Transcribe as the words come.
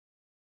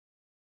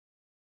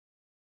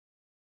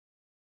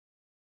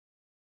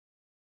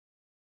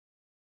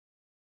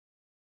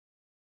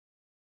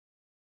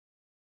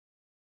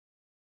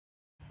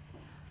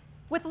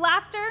With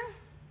laughter,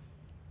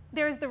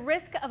 there is the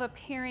risk of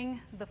appearing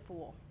the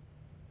fool.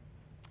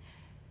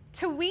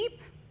 To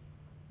weep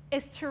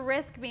is to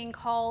risk being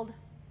called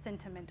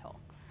sentimental.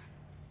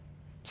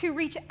 To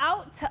reach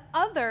out to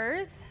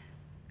others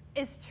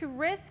is to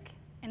risk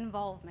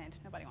involvement.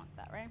 Nobody wants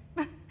that,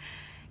 right?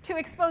 To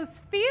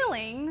expose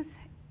feelings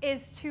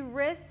is to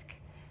risk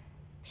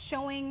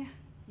showing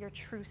your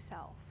true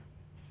self.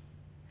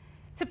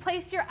 To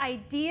place your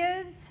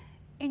ideas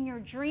and your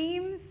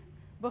dreams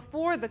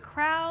before the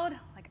crowd,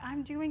 like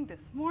I'm doing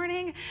this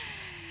morning,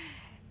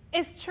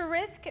 is to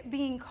risk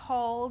being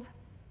called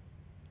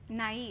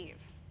naive.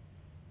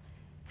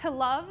 To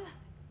love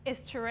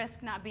is to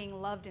risk not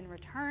being loved in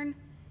return.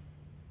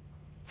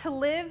 To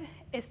live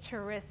is to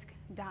risk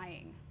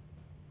dying.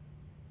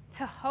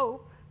 To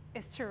hope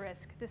is to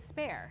risk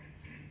despair.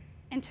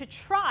 And to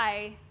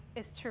try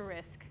is to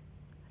risk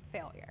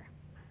failure.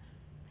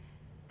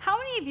 How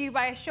many of you,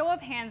 by a show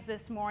of hands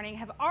this morning,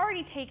 have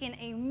already taken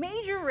a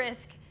major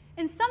risk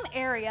in some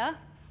area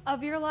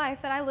of your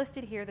life that I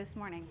listed here this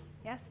morning?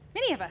 Yes?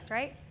 Many of us,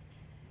 right?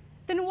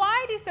 Then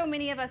why do so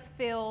many of us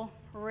feel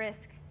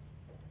risk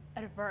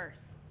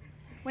adverse,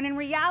 when in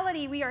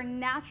reality we are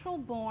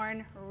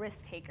natural-born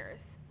risk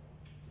takers?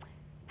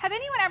 Have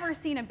anyone ever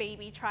seen a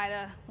baby try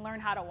to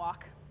learn how to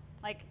walk?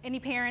 Like, any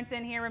parents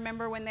in here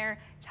remember when their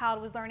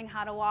child was learning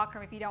how to walk,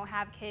 or if you don't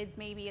have kids,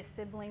 maybe a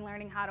sibling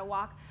learning how to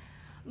walk?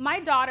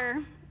 My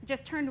daughter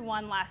just turned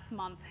 1 last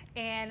month,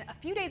 and a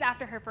few days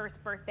after her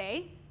first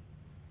birthday,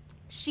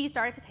 she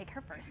started to take her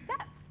first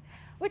steps,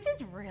 which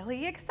is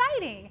really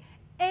exciting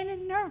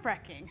and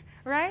nerve-wracking,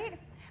 right?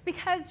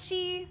 Because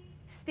she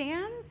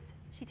stands,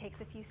 she takes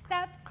a few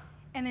steps,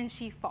 and then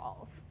she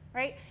falls,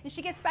 right? And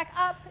she gets back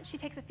up, she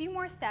takes a few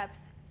more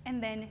steps,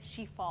 and then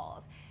she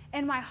falls.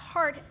 And my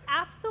heart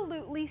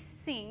absolutely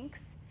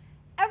sinks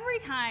every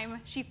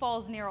time she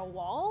falls near a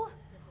wall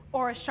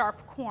or a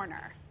sharp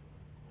corner.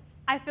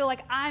 I feel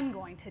like I'm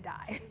going to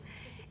die.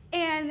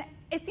 And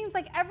it seems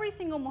like every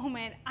single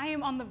moment I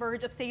am on the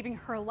verge of saving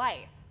her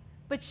life.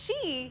 But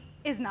she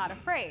is not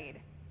afraid.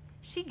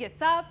 She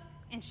gets up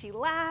and she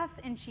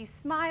laughs and she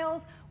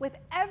smiles with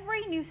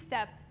every new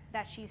step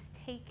that she's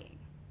taking.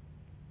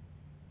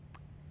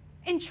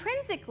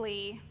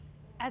 Intrinsically,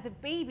 as a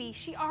baby,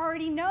 she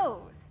already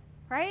knows,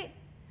 right?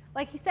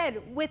 Like he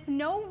said, with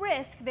no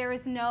risk, there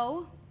is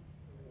no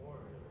reward.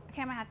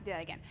 Okay, I'm gonna have to do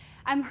that again.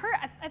 I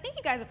think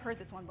you guys have heard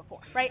this one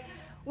before, right?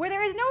 Where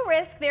there is no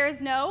risk, there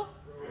is no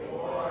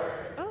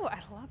reward. Oh, I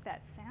love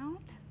that sound.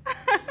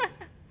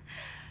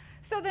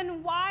 So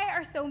then why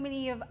are so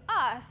many of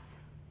us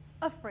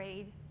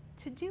afraid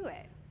to do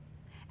it?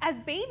 As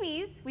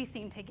babies, we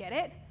seem to get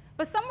it,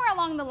 but somewhere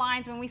along the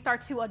lines when we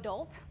start to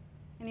adult,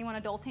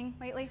 anyone adulting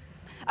lately?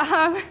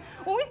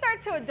 When we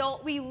start to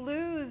adult, we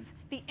lose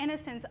the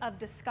innocence of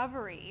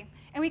discovery,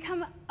 and we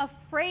become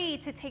afraid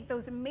to take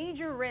those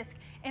major risks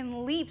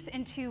and leaps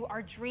into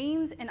our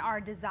dreams and our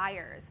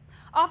desires.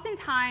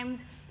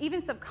 Oftentimes,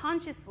 even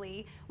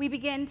subconsciously, we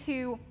begin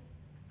to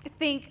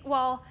think,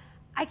 well,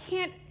 I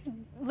can't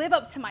live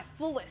up to my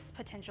fullest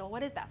potential.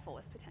 What is that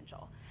fullest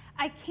potential?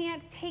 I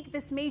can't take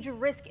this major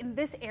risk in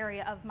this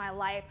area of my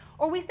life.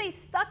 Or we stay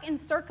stuck in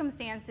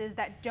circumstances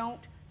that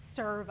don't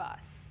serve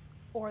us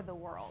or the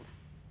world.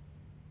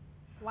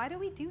 Why do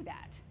we do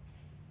that?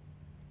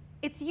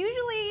 It's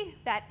usually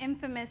that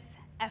infamous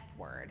F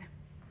word,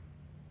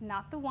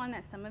 not the one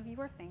that some of you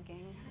are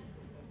thinking.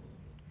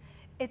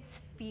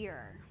 It's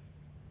fear,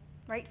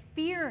 right?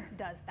 Fear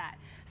does that.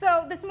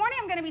 So this morning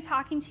I'm going to be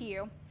talking to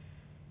you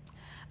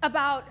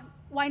about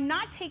why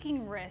not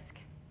taking risk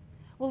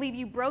will leave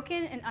you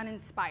broken and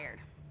uninspired,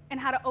 and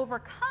how to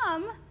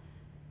overcome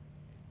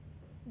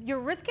your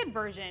risk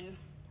aversion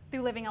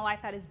through living a life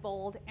that is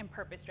bold and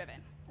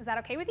purpose-driven. Is that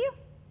okay with you?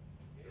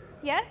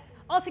 Yes?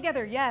 All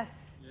together,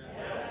 yes.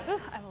 Yes.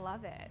 Ooh, I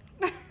love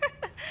it.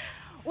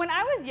 When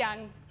I was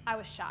young, I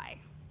was shy.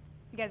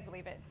 You guys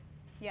believe it?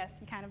 Yes,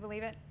 you kind of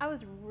believe it? I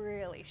was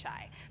really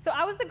shy. So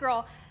I was the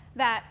girl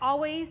that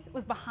always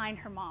was behind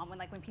her mom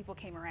when people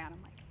came around.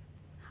 I'm like,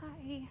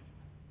 hi.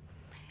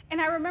 And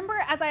I remember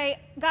as I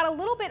got a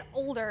little bit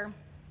older,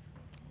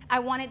 I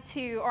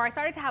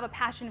started to have a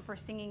passion for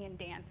singing and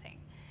dancing.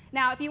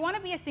 Now, if you want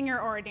to be a singer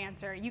or a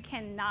dancer, you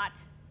cannot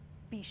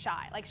be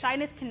shy. Like,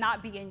 shyness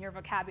cannot be in your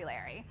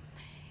vocabulary.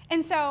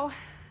 And so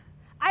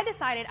I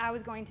decided I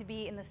was going to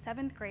be in the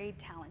 7th grade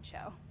talent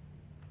show.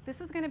 This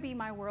was going to be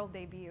my world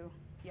debut,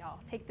 y'all.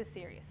 Take this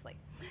seriously.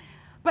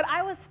 But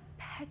I was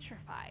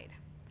petrified.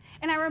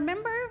 And I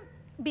remember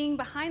being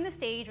behind the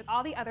stage with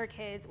all the other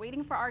kids,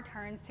 waiting for our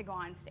turns to go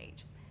on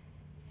stage.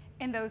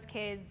 And those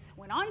kids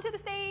went onto the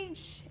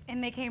stage,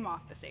 and they came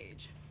off the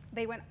stage.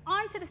 They went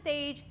onto the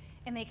stage,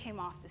 and they came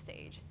off the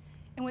stage.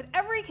 And with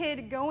every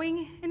kid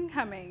going and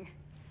coming,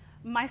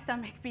 my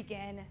stomach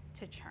began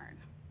to churn.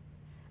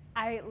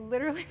 I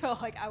literally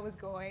felt like I was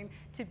going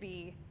to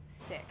be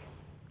sick.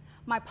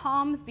 My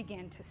palms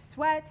began to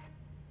sweat.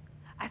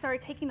 I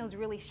started taking those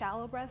really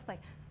shallow breaths,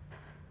 like,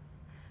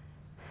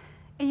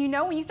 and you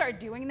know when you start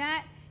doing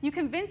that, you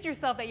convince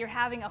yourself that you're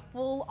having a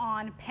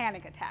full-on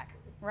panic attack,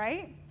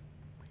 right?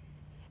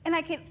 And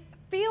I could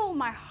feel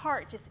my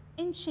heart just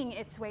inching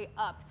its way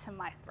up to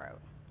my throat,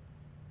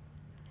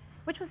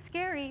 which was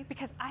scary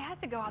because I had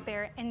to go out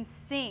there and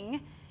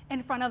sing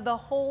in front of the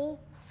whole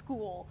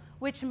school,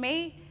 which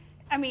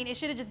it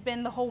should have just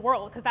been the whole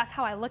world because that's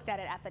how I looked at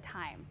it at the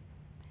time.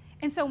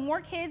 And so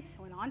more kids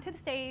went onto the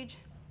stage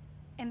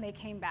and they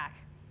came back.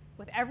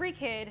 With every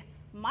kid,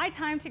 my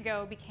time to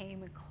go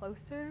became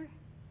closer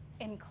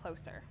and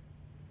closer.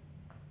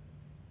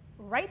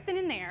 Right then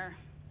and there,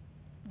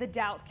 the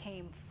doubt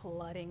came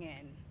flooding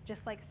in,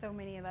 just like so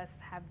many of us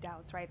have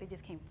doubts, right? They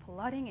just came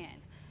flooding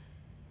in.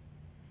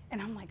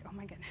 And I'm like, oh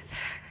my goodness.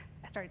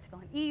 I started to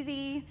feel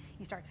uneasy.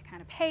 You start to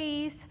kind of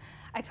pace.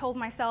 I told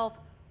myself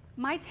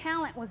my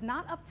talent was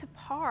not up to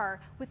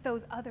par with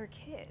those other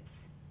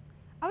kids.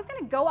 I was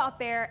going to go out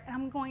there and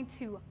I'm going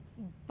to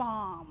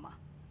bomb.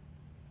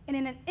 And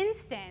in an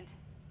instant,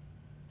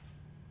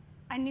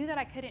 I knew that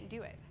I couldn't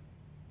do it.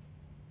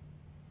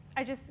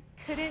 I just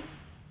couldn't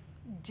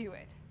do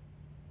it.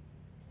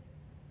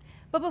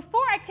 But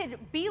before I could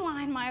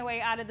beeline my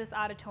way out of this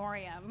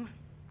auditorium,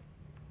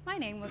 my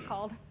name was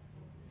called.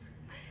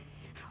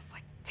 I was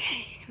like,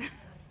 dang.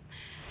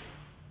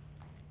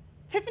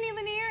 Tiffany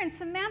Lanier and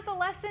Samantha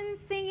Lesson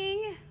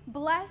singing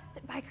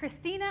Blessed by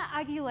Christina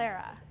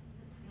Aguilera.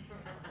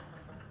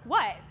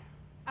 What?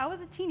 I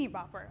was a teeny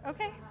bopper,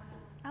 okay?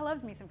 I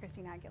loved me some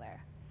Christina Aguilera.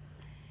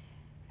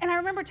 And I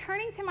remember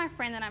turning to my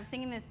friend that I'm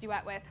singing this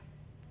duet with,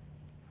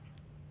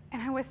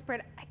 and I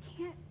whispered, I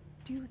can't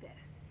do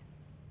this.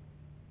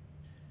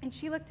 And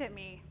she looked at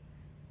me.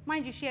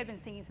 Mind you, she had been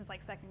singing since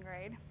like 2nd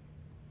grade.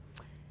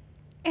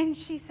 And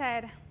she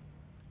said,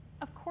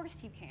 of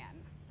course you can.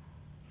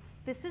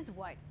 This is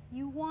what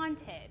you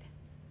wanted.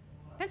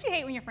 Don't you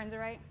hate when your friends are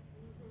right?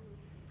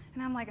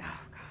 And I'm like,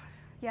 oh God,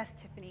 yes,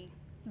 Tiffany,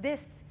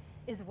 this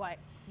is what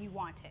you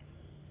wanted.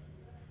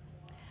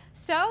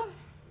 So,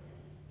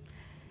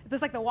 it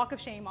was like the walk of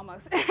shame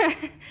almost.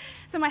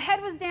 So my head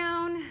was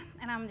down,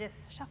 and I'm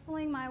just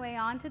shuffling my way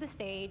onto the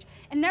stage,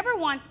 and never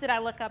once did I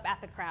look up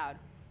at the crowd.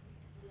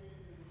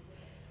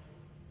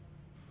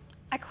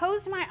 I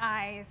closed my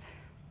eyes,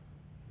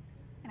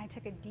 and I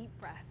took a deep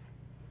breath.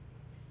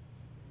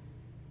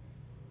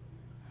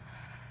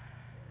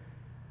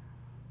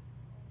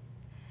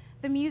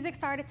 The music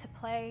started to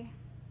play,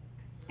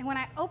 and when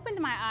I opened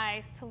my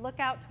eyes to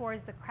look out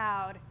towards the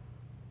crowd,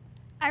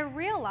 I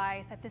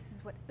realized that this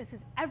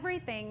is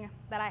everything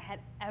that I had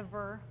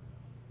ever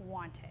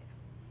wanted.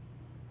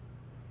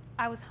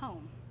 I was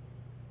home.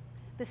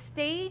 The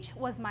stage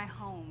was my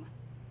home.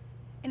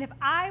 And if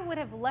I would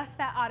have left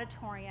that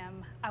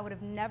auditorium, I would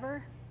have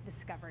never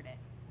discovered it.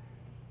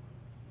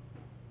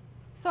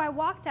 So I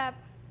walked up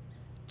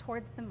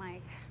towards the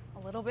mic a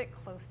little bit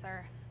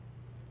closer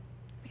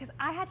because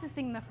I had to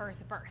sing the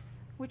first verse,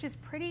 which is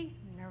pretty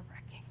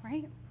nerve-wracking,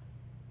 right? And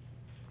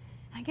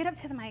I get up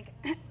to the mic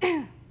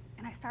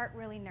and I start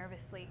really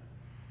nervously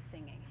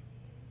singing.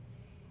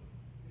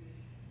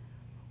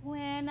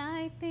 When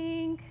I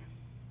think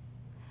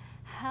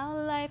how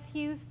life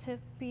used to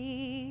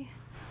be,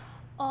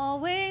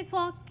 always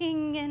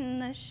walking in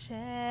the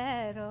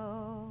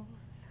shadows,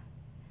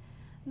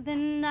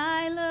 then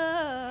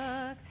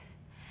I looked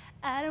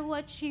at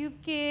what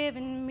you've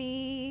given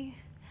me.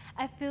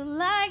 I feel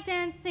like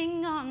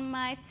dancing on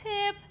my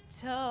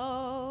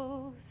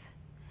tiptoes.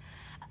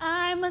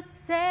 I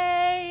must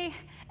say,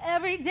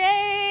 every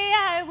day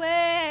I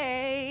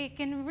wake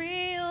and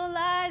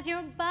realize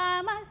you're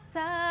by my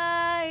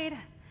side,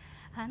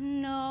 I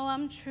know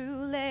I'm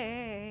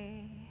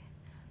truly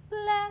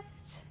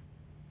blessed.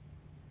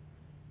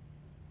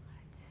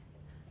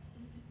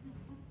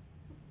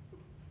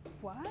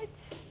 What?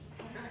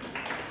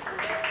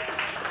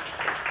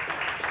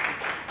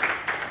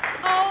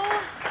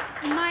 Oh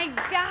my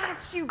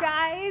gosh, you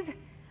guys,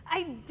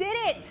 I did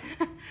it.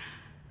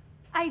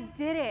 I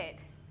did it.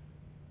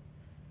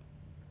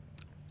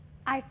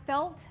 I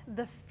felt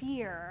the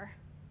fear,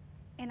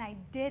 and I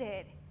did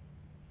it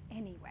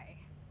anyway.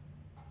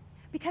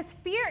 Because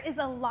fear is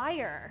a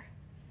liar.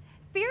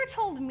 Fear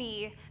told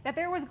me that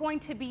there was going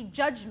to be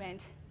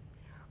judgment,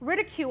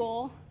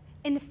 ridicule,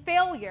 and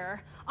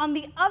failure on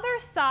the other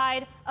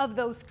side of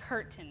those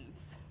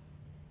curtains.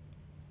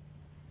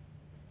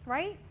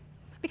 Right?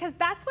 Because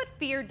that's what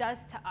fear does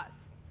to us.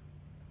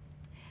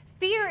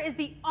 Fear is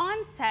the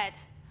onset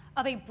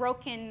of a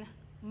broken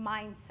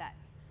mindset.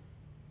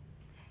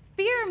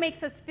 Fear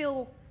makes us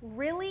feel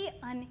really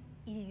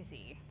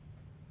uneasy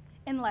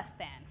and less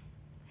than.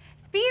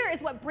 Fear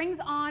is what brings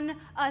on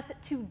us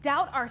to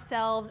doubt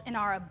ourselves and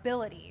our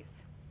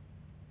abilities.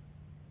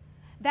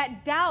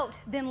 That doubt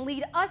then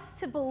leads us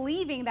to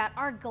believing that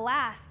our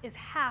glass is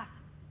half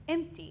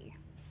empty.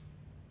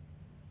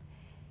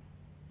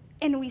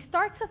 And we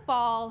start to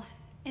fall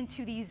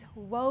into these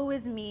woe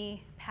is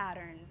me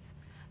patterns,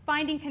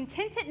 finding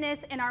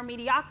contentedness in our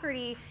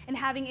mediocrity and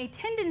having a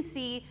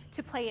tendency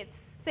to play it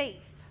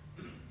safe.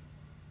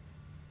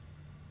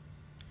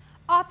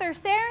 Author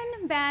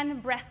Sharon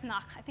Van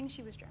Brethnach, I think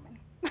she was German,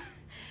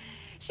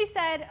 she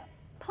said,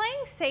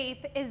 playing safe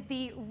is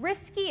the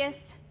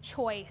riskiest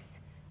choice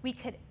we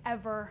could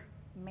ever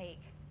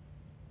make.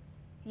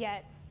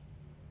 Yet,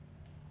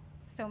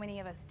 so many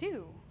of us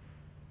do,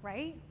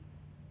 right?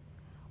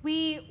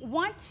 We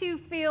want to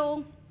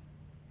feel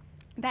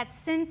that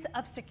sense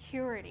of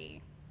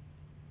security.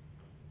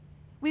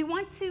 We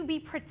want to be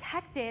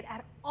protected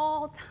at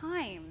all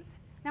times.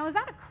 Now, is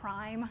that a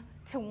crime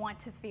to want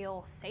to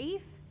feel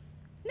safe?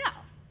 No,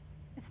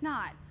 it's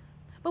not.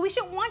 But we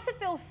should want to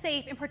feel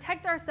safe and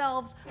protect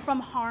ourselves from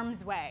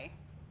harm's way,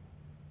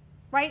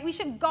 right? We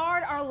should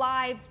guard our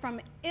lives from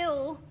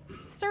ill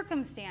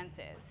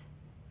circumstances.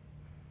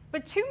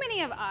 But too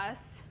many of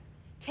us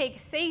take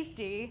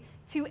safety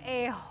to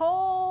a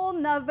whole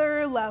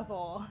nother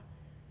level,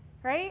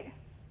 right?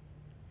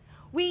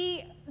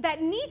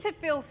 That need to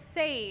feel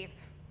safe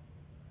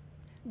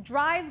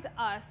drives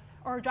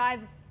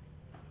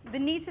the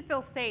need to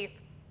feel safe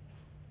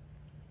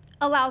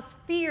allows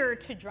fear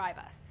to drive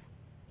us.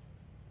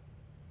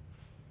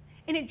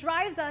 And it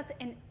drives us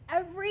in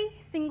every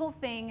single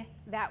thing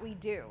that we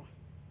do.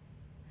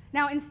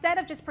 Now, instead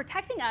of just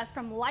protecting us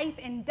from life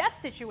and death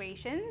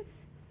situations,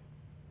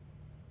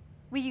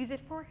 we use it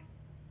for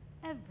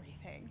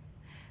everything.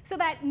 So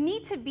that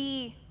need to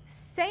be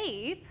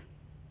safe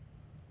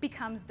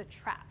becomes the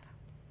trap.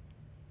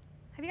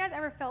 Have you guys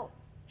ever felt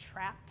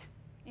trapped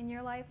in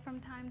your life from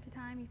time to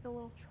time? You feel a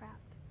little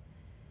trapped.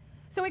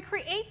 So it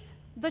creates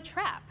the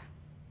trap.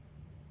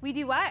 We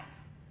do what?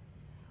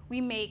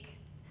 We make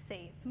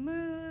safe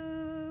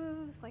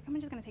moves. Like, I'm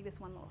just gonna take this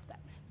one little step.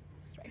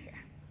 It's right here.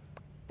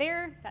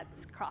 There,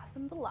 that's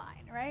crossing the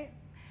line, right?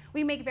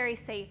 We make very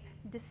safe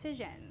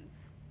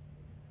decisions.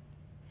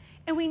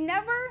 And we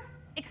never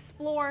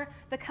explore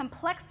the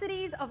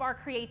complexities of our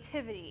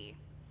creativity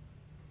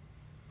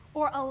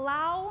or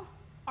allow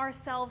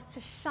ourselves to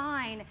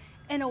shine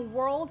in a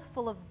world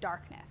full of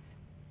darkness.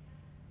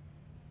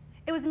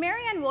 It was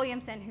Marianne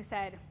Williamson who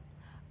said,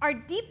 "Our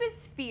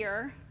deepest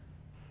fear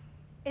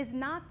is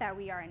not that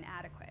we are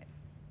inadequate.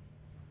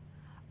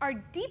 Our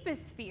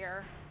deepest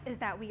fear is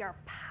that we are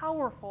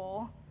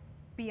powerful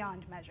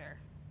beyond measure.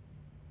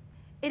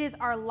 It is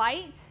our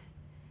light,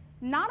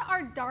 not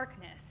our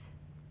darkness,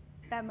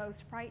 that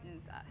most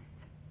frightens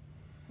us."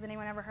 Has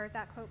anyone ever heard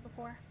that quote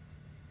before?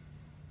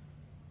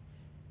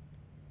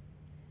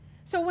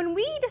 So when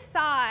we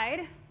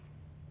decide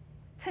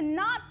to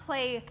not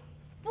play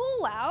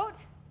full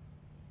out,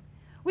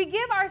 we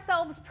give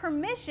ourselves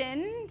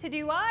permission to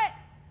do what?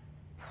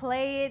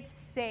 Play it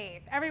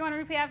safe. Everyone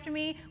repeat after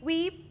me.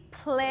 We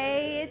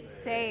play it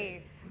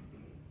safe.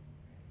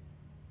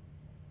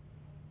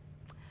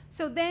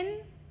 So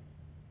then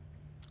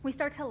we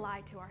start to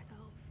lie to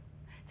ourselves,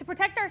 to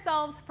protect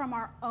ourselves from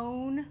our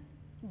own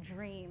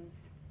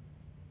dreams.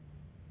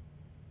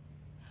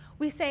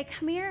 We say,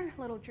 "Come here,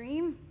 little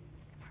dream.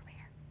 Come over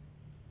here.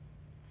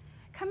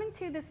 Come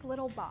into this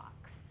little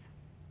box.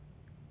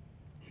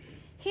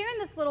 Here in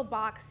this little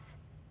box,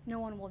 no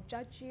one will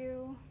judge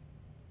you.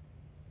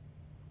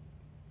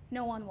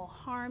 No one will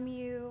harm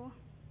you.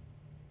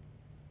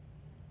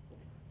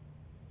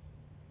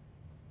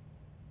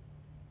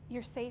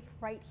 You're safe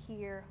right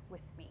here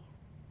with me."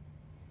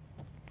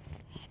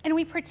 And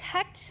we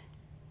protect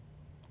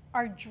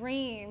our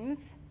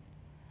dreams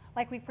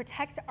like we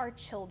protect our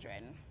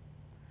children,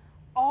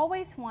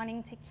 always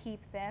wanting to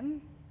keep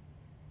them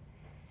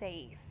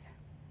safe.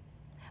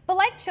 But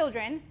like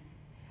children,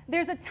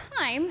 there's a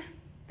time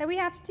that we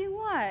have to do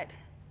what?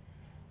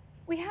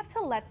 We have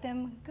to let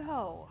them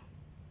go,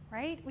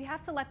 right? We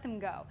have to let them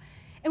go.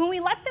 And when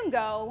we let them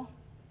go,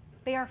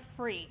 they are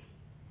free.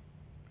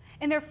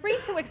 And they're free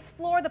to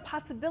explore the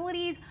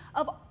possibilities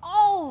of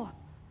all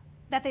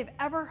that they've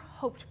ever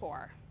hoped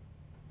for.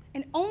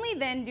 And only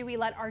then do we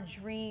let our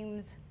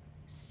dreams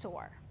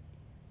soar.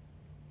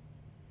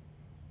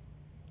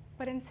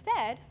 But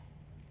instead,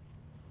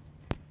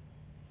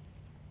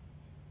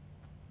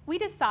 we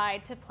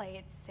decide to play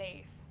it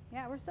safe.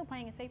 Yeah, we're still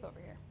playing it safe over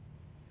here.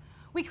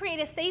 We create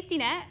a safety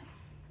net,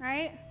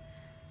 right?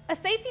 A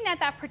safety net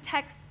that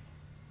protects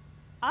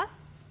us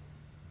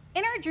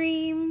and our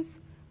dreams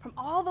from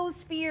all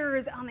those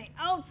fears on the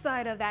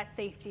outside of that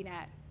safety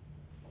net.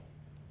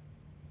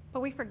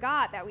 But we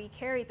forgot that we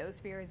carried those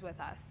fears with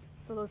us.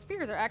 So those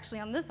fears are actually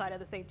on this side of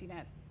the safety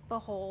net the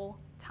whole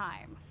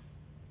time.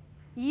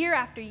 Year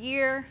after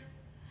year,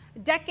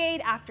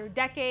 decade after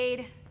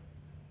decade,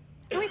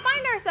 and we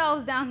find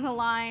ourselves down the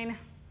line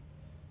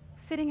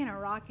sitting in a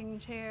rocking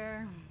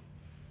chair,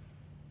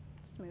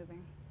 just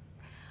moving,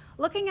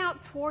 looking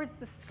out towards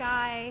the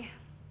sky.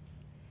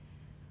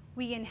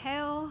 We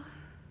inhale,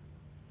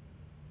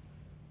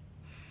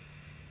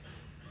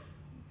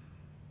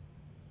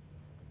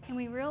 and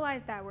we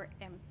realize that we're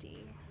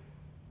empty.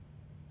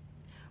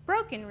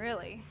 Broken,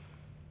 really.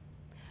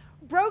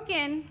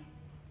 Broken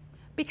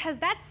because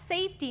that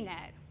safety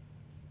net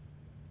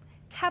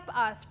kept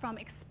us from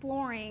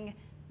exploring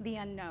the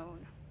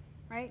unknown,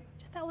 right?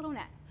 Just that little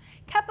net.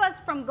 Kept us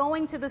from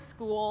going to the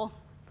school,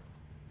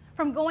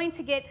 from going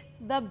to get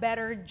the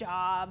better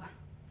job,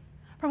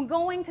 from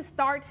going to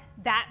start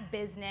that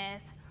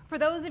business. For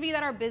those of you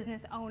that are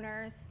business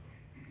owners,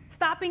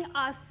 stopping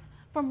us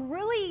from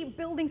really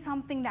building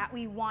something that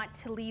we want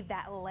to leave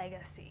that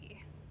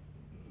legacy.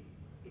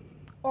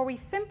 or we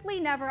simply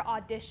never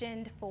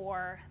auditioned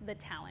for the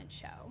talent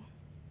show.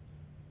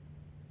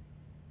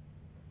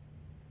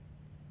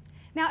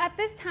 Now, at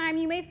this time,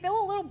 you may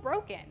feel a little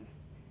broken,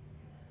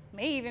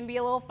 may even be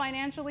a little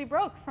financially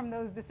broke from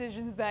those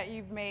decisions that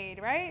you've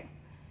made, right?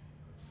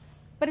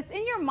 But it's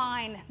in your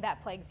mind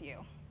that plagues you,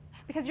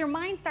 because your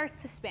mind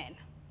starts to spin,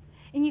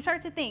 and you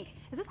start to think,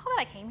 is this all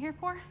that I came here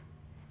for?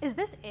 Is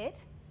this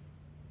it?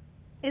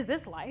 Is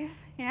this life?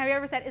 You know, have you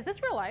ever said, is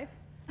this real life?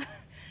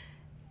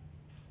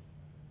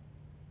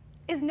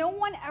 Is no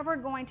one ever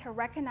going to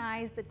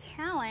recognize the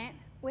talent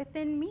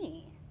within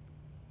me?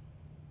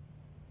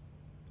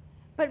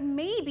 But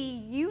maybe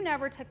you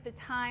never took the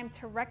time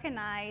to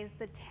recognize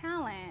the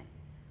talent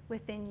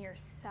within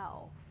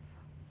yourself,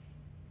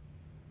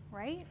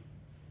 right?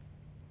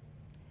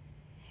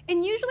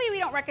 And usually we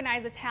don't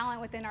recognize the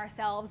talent within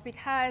ourselves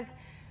because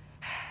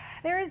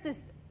there is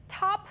this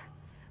top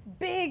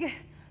big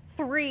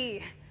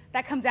 3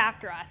 that comes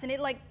after us, and it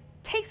like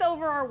takes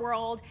over our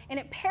world, and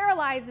it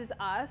paralyzes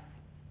us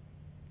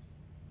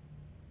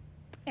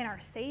in our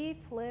safe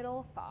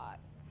little thoughts.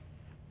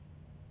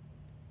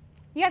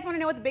 You guys want to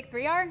know what the big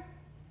 3 are?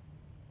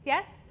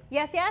 Yes?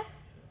 Yes, yes?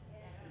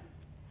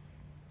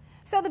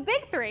 So the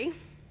big 3,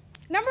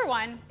 number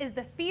 1 is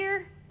the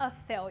fear of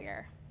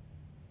failure.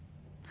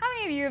 How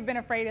many of you have been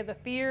afraid of the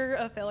fear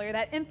of failure,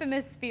 that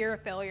infamous fear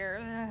of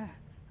failure? Ugh,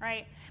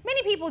 right?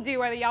 Many people do,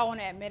 whether y'all want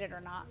to admit it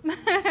or not.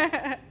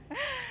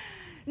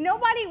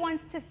 Nobody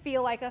wants to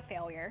feel like a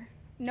failure.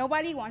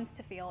 Nobody wants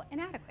to feel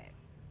inadequate,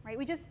 right?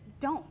 We just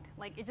don't.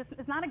 Like,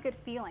 it's not a good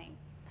feeling.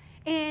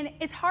 And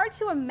it's hard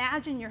to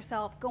imagine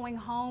yourself going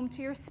home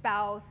to your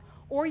spouse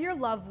or your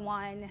loved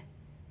one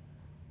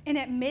and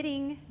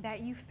admitting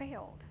that you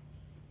failed.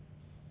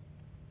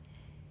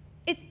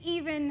 It's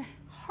even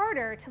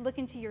harder to look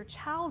into your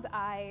child's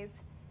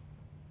eyes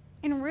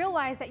and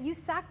realize that you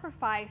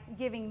sacrificed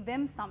giving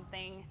them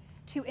something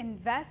to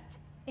invest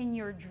in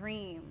your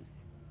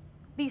dreams.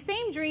 These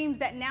same dreams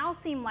that now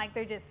seem like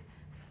they're just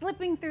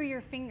slipping through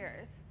your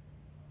fingers,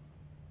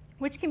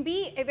 which can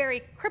be a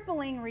very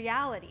crippling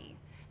reality.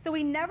 So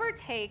we never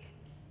take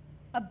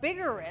a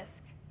bigger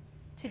risk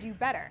to do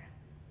better.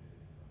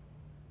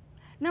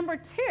 Number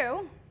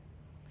 2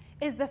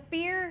 is the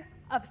fear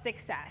of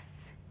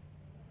success.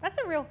 That's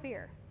a real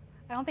fear.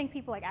 I don't think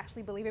people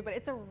actually believe it, but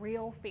it's a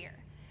real fear.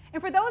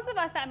 And for those of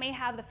us that may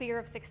have the fear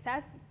of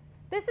success,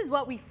 this is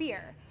what we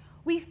fear.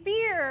 We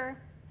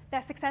fear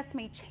that success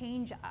may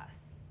change us,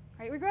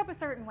 right? We grew up a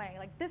certain way.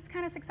 Like, this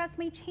kind of success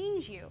may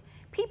change you.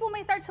 People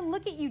may start to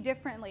look at you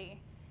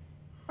differently.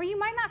 Or you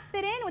might not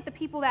fit in with the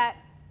people that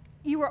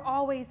you were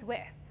always with.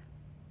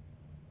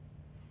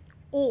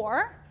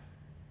 Or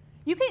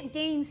you could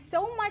gain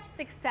so much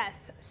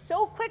success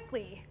so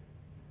quickly,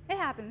 it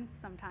happens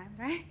sometimes,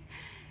 right?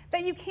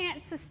 That you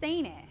can't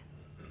sustain it.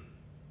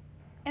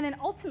 And then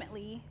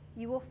ultimately,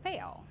 you will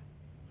fail.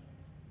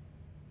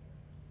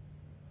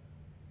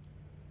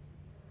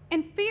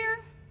 And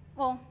fear,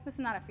 well, this is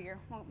not a fear,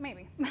 well,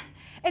 maybe.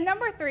 And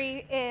number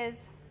 3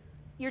 is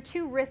you're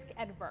too risk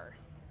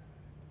adverse.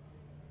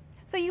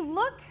 So you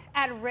look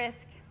at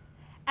risk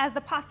as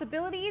the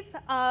possibilities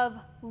of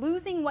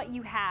losing what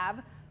you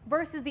have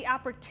versus the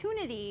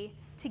opportunity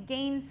to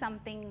gain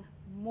something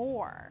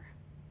more.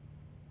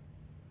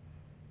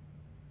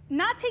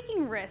 Not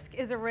taking risk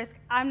is a risk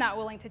I'm not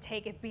willing to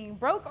take if being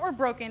broke or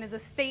broken is a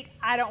state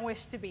I don't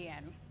wish to be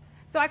in.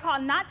 So I call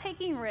not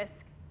taking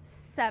risk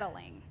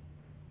settling.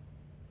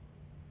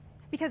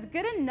 Because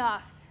good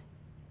enough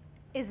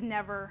is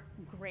never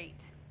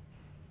great.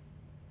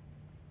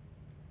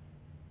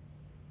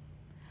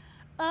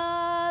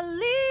 A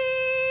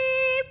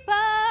leap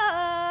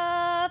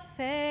of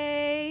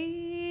faith.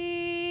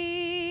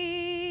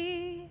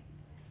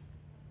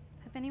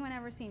 Have anyone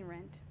ever seen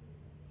Rent?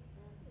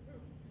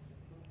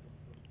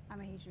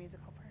 I'm a huge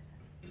musical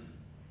person.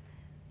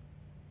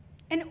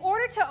 In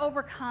order to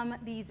overcome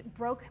these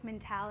broke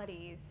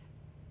mentalities,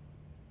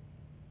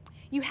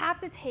 you have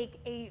to take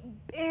a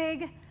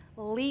big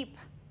leap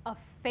of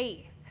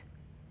faith.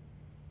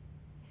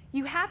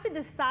 You have to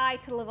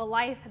decide to live a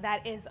life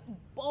that is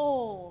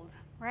bold,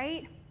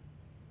 right?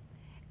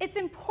 It's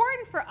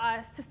important for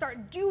us to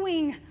start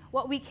doing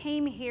what we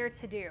came here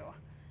to do.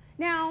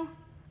 Now,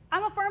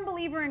 I'm a firm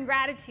believer in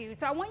gratitude,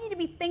 so I want you to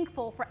be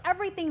thankful for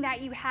everything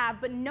that you have,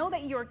 but know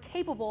that you're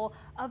capable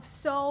of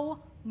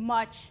so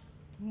much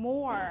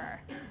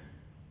more.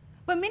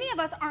 But many of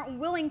us aren't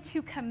willing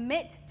to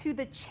commit to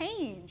the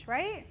change,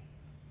 right?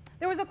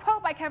 There was a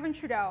quote by Kevin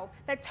Trudeau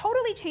that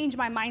totally changed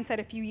my mindset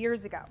a few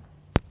years ago.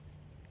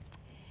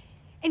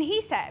 And he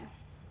said,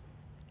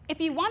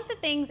 if you want the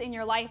things in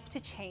your life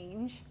to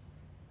change,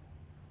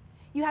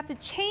 you have to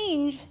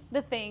change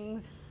the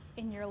things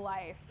in your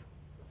life.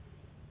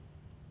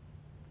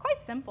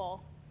 Quite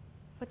simple,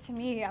 but to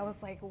me, I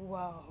was like,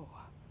 whoa.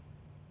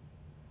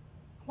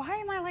 Why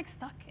am I like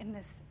stuck in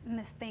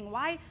this thing?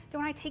 Why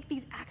don't I take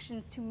these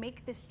actions to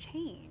make this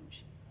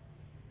change?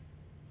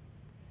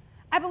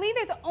 I believe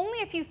there's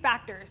only a few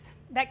factors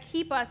that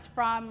keep us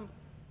from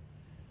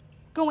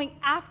going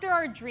after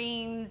our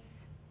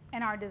dreams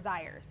and our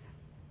desires.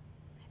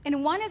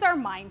 And one is our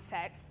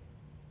mindset.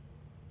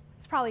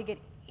 It's probably a good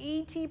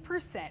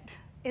 80%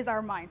 is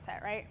our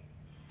mindset, right?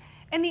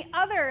 And the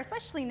other,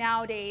 especially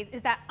nowadays,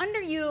 is that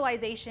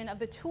underutilization of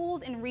the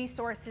tools and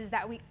resources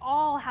that we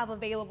all have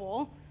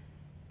available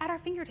at our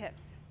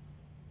fingertips.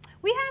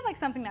 We have like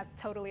something that's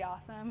totally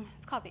awesome.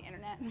 It's called the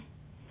internet.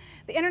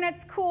 The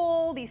internet's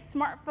cool. These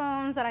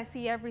smartphones that I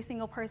see every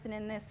single person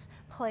in this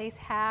place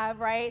have,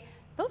 right?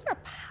 Those are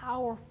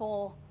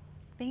powerful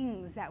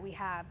things that we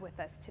have with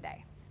us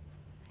today.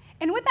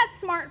 And with that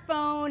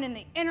smartphone and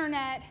the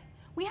internet,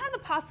 we have the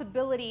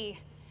possibility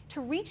to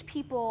reach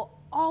people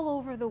all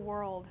over the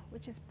world,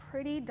 which is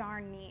pretty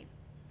darn neat,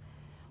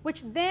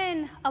 which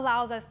then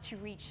allows us to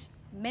reach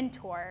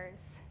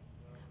mentors,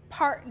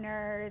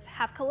 partners,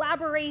 have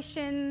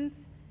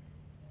collaborations,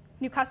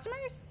 new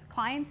customers,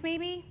 clients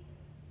maybe,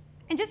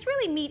 and just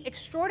really meet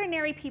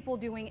extraordinary people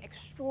doing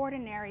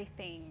extraordinary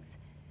things.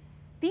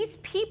 These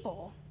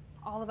people,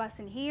 all of us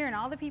in here and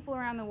all the people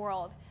around the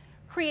world,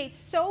 create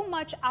so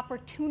much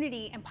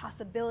opportunity and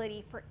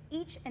possibility for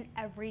each and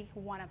every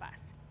one of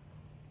us.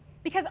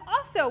 Because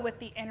also with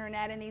the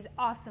internet and these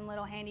awesome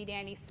little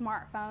handy-dandy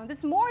smartphones,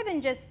 it's more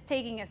than just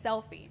taking a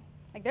selfie.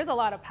 Like, there's a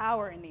lot of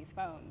power in these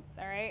phones,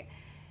 all right?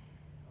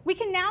 We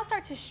can now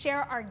start to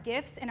share our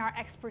gifts and our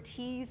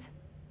expertise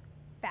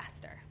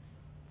faster.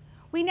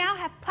 We now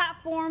have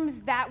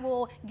platforms that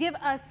will give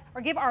us,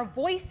 or give our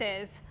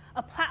voices,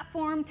 a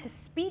platform to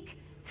speak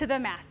to the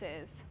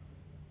masses.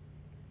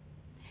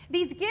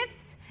 These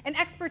gifts and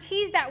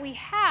expertise that we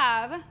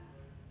have,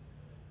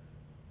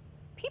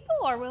 people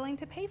are willing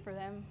to pay for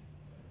them.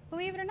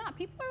 Believe it or not,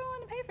 people are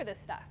willing to pay for this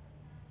stuff.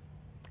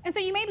 And so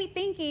you may be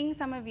thinking,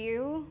 some of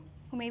you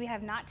who maybe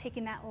have not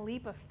taken that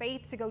leap of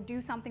faith to go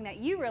do something that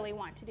you really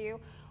want to do,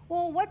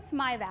 well, what's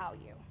my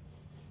value?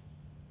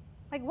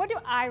 Like, what do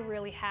I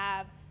really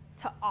have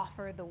to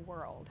offer the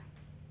world?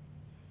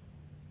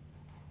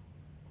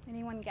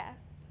 Anyone guess?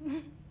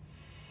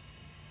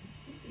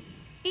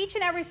 Each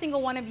and every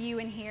single one of you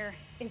in here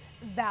is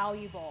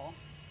valuable.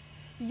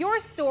 Your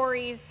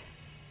stories,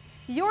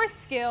 your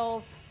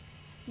skills,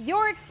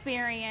 your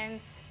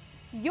experience,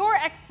 your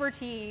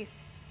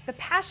expertise, the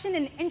passion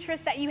and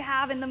interest that you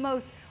have in the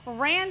most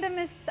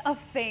randomest of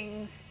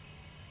things,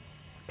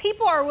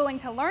 people are willing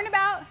to learn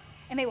about,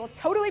 and they will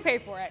totally pay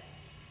for it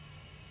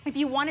if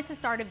you wanted to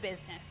start a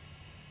business.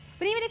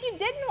 But even if you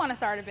didn't want to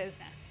start a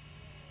business,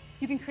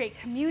 you can create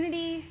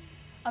community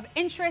of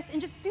interest and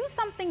just do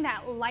something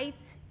that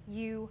lights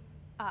you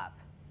up.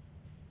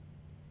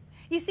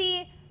 You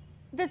see,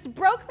 this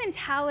broke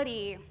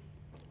mentality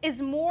is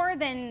more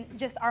than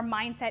just our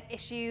mindset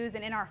issues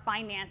and in our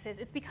finances.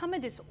 It's become a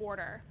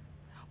disorder.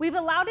 We've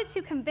allowed it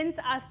to convince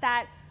us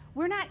that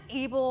we're not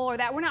able or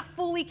that we're not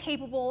fully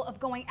capable of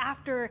going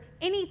after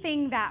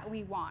anything that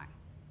we want.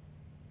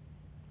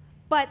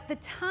 But the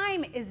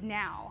time is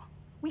now.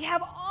 We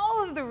have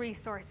all of the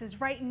resources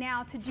right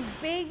now to do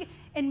big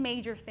and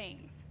major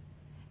things.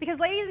 Because,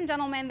 ladies and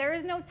gentlemen, there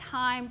is no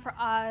time for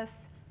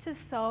us to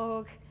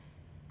soak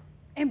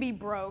and be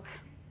broke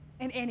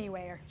in any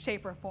way or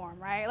shape or form,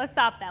 right? Let's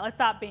stop that. Let's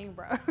stop being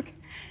broke.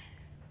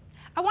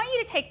 I want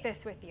you to take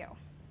this with you.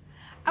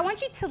 I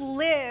want you to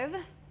live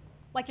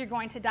like you're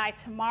going to die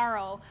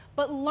tomorrow,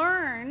 but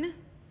learn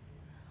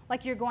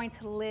like you're going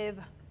to live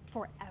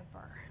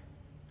forever.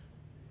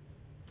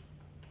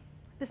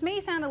 This may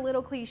sound a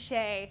little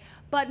cliche,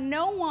 but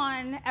no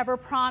one ever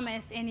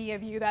promised any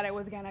of you that it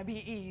was going to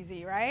be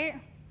easy,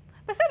 right?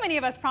 But so many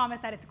of us promise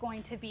that it's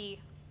going to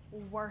be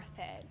worth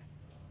it.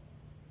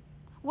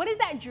 What is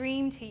that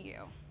dream to you?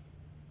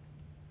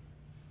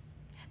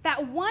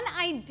 That one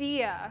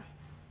idea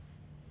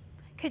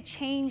could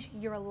change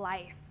your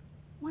life.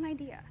 One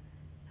idea.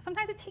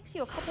 Sometimes it takes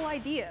you a couple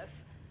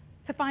ideas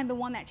to find the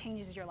one that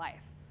changes your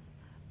life.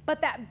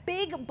 But that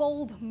big,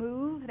 bold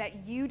move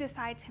that you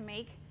decide to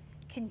make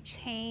can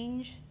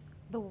change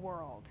the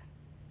world.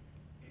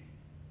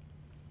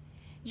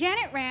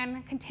 Janet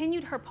Rand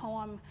continued her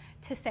poem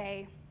to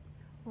say,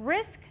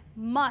 "Risk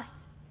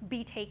must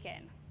be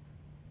taken.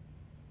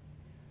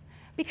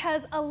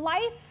 Because a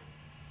life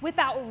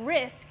without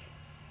risk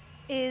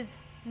is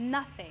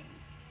nothing.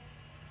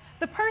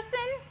 The person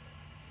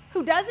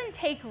who doesn't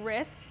take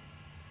risk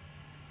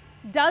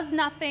does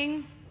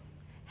nothing,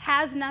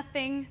 has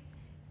nothing,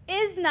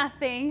 is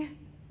nothing,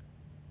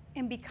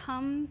 and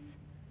becomes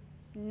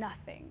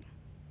nothing.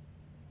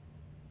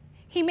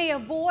 He may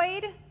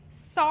avoid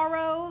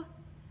sorrow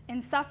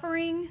and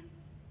suffering,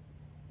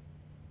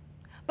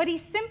 but he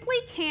simply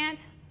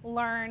can't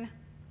learn,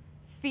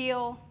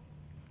 feel,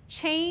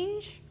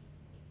 change,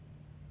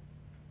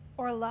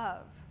 or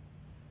love.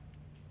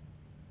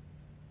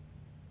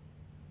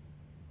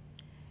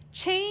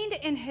 Chained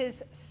in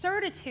his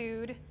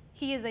certitude,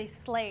 he is a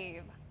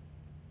slave.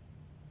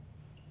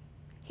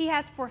 He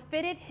has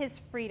forfeited his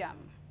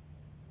freedom.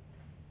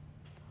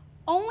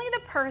 Only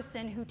the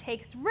person who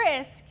takes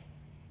risk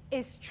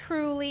is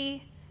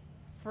truly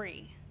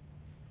free."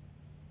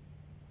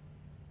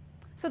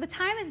 So the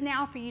time is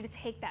now for you to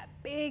take that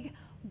big,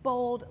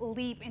 bold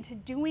leap into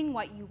doing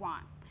what you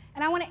want.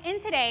 And I want to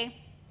end today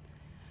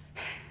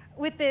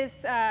with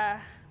the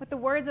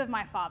words of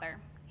my father.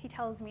 He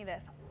tells me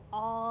this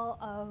all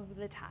of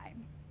the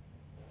time.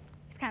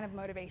 He's kind of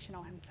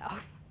motivational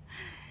himself.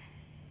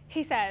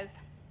 He says,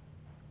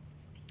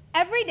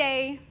 every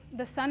day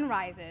the sun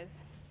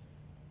rises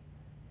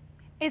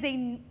is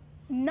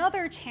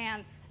another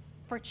chance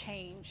for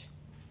change,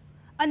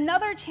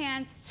 another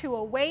chance to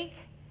awake,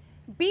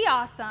 be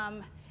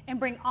awesome, and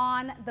bring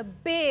on the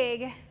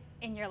big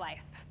in your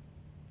life.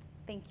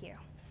 Thank you.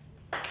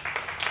 Thank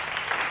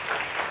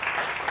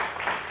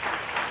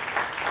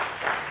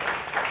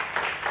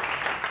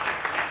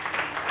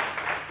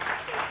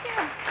you.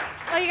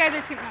 Oh, you guys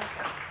are too nice.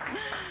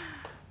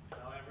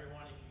 Now,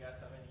 everyone, if you guys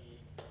have any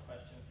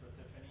questions for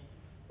Tiffany.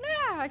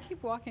 Yeah, I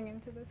keep walking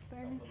into this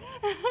thing.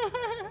 Can you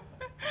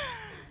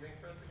sing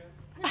for us again?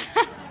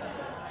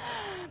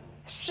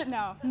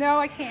 No,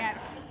 I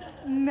can't.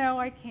 No,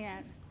 I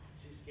can't.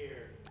 She's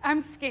scared. I'm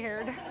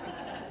scared.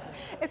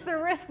 It's a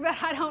risk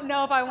that I don't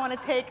know if I want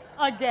to take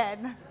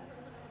again.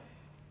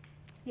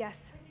 Yes?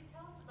 Could you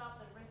tell us about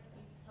the risk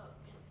you took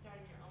in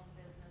starting your own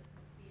business,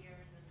 the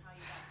fears, and how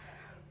you got to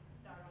that place to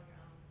start on your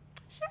own?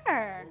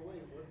 Sure. Well,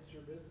 wait, what's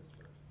your business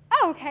first?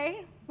 Oh,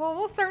 okay. Well,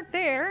 we'll start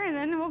there, and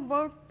then we'll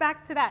go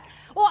back to that.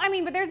 Well, I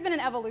mean, but there's been an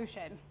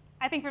evolution.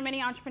 I think for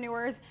many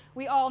entrepreneurs,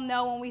 we all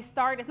know when we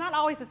start, it's not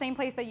always the same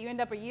place that you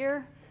end up a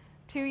year,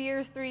 2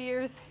 years, 3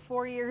 years,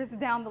 4 years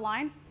down the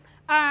line.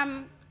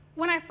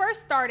 When I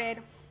first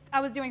started, I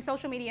was doing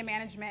social media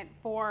management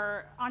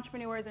for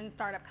entrepreneurs and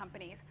startup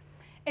companies.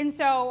 And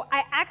so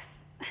I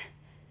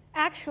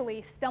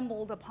actually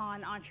stumbled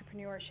upon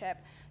entrepreneurship.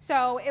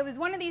 So it was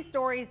one of these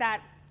stories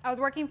that I was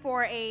working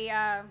for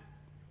a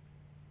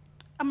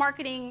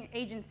marketing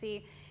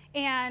agency,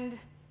 and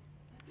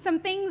some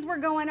things were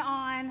going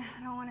on.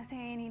 I don't want to say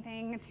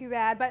anything too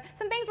bad, but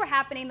some things were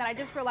happening that I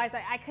just realized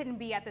that I couldn't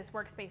be at this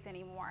workspace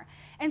anymore.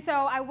 And so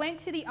I went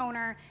to the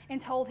owner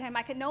and told him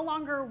I could no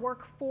longer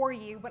work for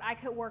you, but I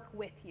could work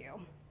with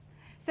you.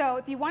 So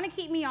if you want to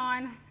keep me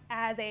on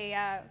as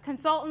a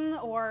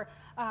consultant or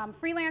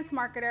freelance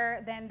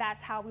marketer, then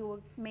that's how we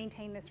will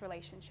maintain this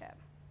relationship.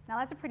 Now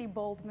that's a pretty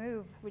bold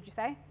move, would you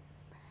say?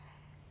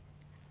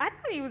 I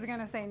thought he was going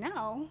to say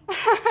no,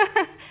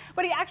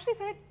 but he actually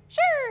said,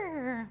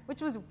 sure,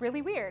 which was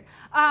really weird.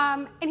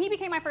 And he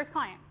became my first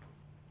client.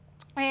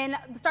 And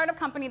the startup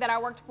company that I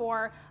worked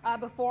for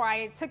before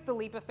I took the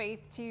leap of faith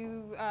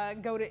to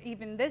go to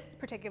even this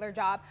particular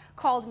job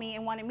called me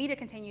and wanted me to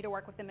continue to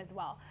work with them as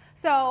well.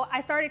 So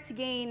I started to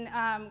gain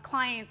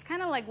clients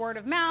kind of like word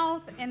of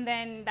mouth, and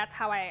then that's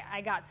how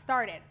I got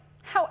started.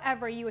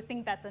 However, you would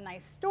think that's a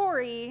nice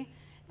story.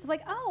 It's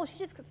like, oh, she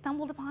just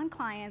stumbled upon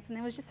clients and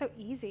it was just so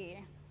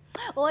easy.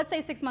 Well, let's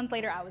say 6 months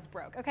later I was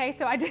broke, okay?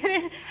 So I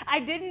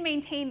didn't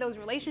maintain those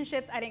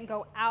relationships. I didn't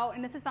go out,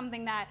 and this is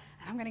something that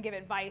I'm gonna give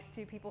advice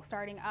to people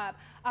starting up.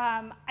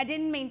 I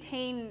didn't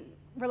maintain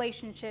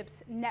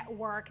relationships,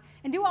 network,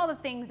 and do all the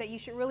things that you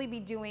should really be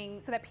doing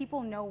so that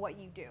people know what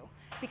you do.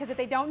 Because if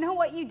they don't know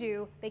what you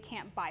do, they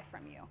can't buy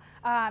from you.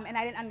 And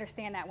I didn't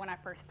understand that when I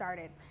first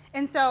started.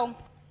 And so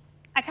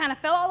I kind of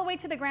fell all the way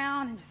to the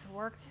ground and just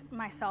worked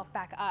myself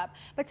back up.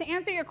 But to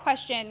answer your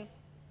question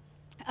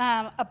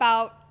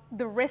about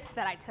the risk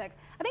that I took,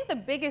 I think the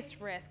biggest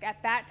risk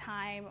at that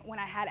time when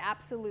I had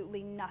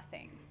absolutely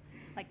nothing,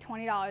 like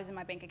 $20 in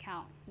my bank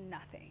account,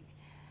 nothing.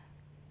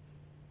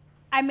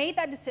 I made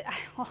that decision,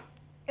 well,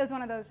 it was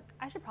one of those,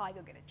 I should probably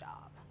go get a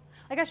job.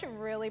 Like I should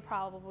really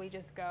probably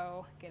just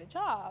go get a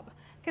job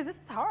because this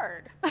is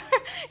hard.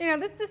 You know,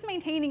 this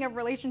maintaining of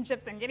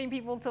relationships and getting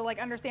people to like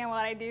understand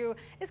what I do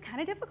is kind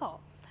of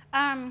difficult.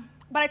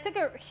 But I took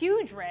a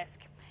huge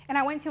risk. And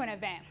I went to an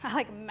event.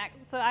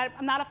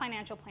 I'm not a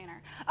financial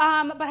planner,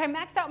 but I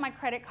maxed out my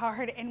credit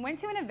card and went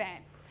to an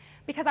event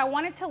because I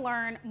wanted to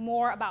learn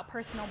more about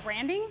personal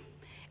branding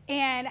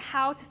and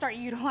how to start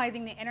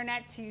utilizing the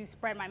internet to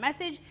spread my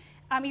message.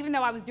 Even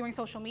though I was doing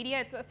social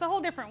media, it's a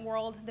whole different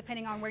world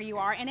depending on where you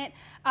are in it,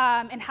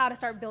 and how to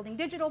start building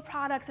digital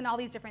products and all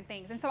these different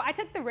things. And so I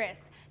took the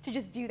risk to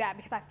just do that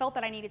because I felt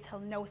that I needed to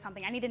know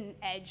something. I needed an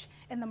edge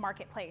in the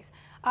marketplace.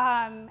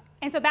 And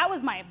so that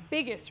was my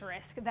biggest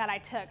risk that I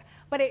took,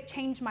 but it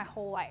changed my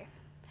whole life.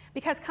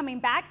 Because coming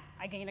back,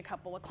 I gained a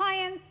couple of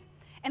clients,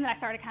 and then I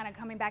started kind of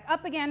coming back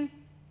up again.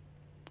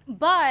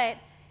 But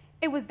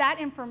it was that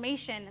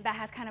information that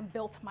has kind of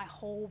built my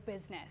whole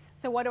business.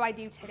 So what do I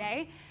do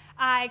today?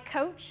 I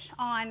coach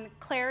on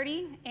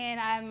clarity, and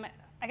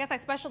I guess I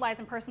specialize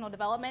in personal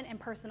development and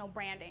personal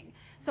branding.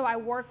 So I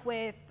work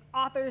with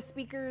authors,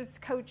 speakers,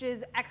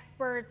 coaches,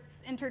 experts,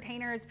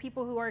 entertainers,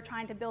 people who are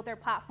trying to build their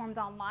platforms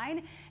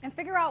online and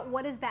figure out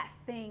what is that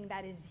thing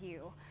that is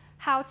you.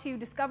 How to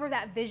discover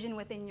that vision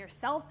within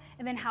yourself,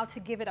 and then how to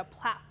give it a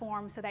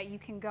platform so that you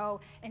can go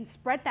and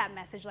spread that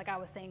message, like I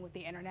was saying with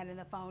the internet and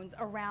the phones,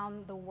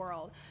 around the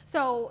world.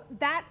 So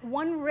that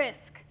one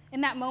risk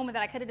in that moment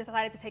that I could have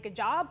decided to take a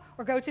job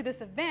or go to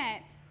this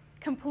event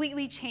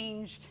completely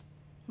changed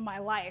my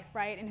life,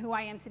 right? And who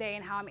I am today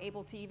and how I'm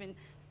able to even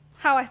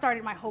how I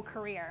started my whole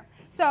career.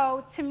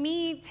 So to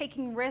me,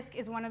 taking risk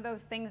is one of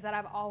those things that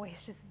I've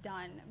always just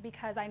done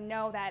because I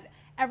know that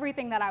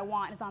everything that I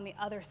want is on the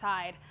other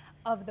side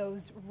of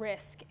those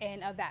risks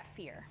and of that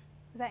fear.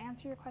 Does that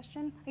answer your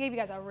question? I gave you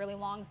guys a really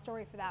long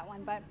story for that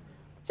one, but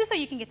just so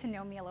you can get to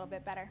know me a little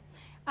bit better.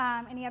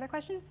 Any other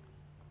questions?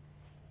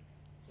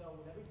 So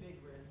with every big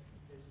risk,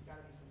 there's got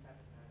to be some type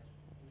of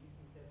management. Can you give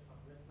some tips on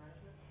risk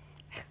management?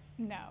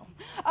 No.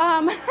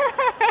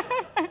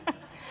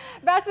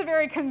 That's a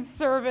very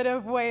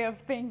conservative way of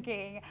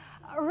thinking.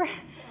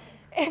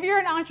 If you're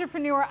an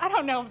entrepreneur, I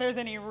don't know if there's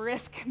any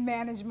risk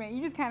management.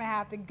 You just kind of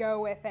have to go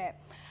with it.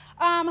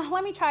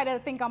 Let me try to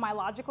think on my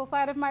logical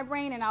side of my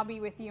brain, and I'll be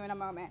with you in a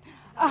moment.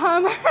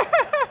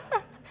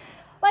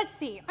 Let's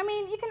see. I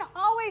mean, you can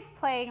always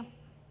play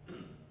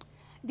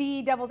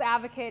the devil's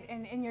advocate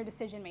in your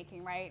decision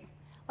making, right?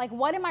 Like,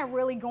 what am I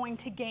really going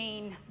to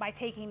gain by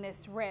taking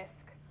this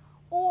risk?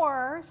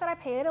 Or should I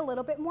play it a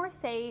little bit more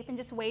safe and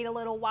just wait a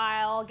little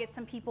while, get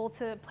some people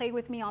to play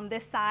with me on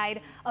this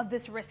side of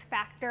this risk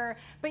factor?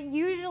 But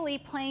usually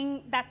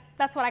playing,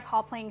 that's what I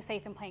call playing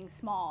safe and playing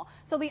small.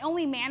 So the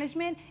only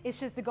management is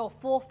just to go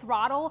full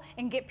throttle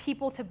and get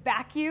people to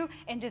back you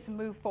and just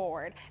move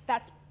forward.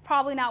 That's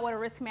probably not what a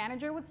risk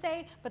manager would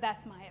say, but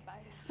that's my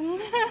advice.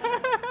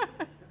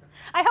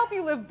 I help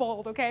you live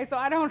bold, okay? So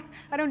I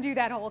don't do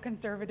that whole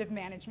conservative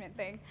management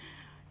thing.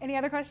 Any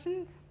other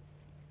questions?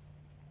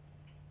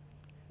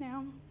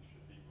 No?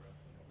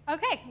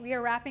 Okay, we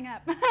are wrapping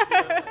up. Nice round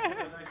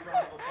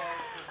of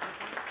applause.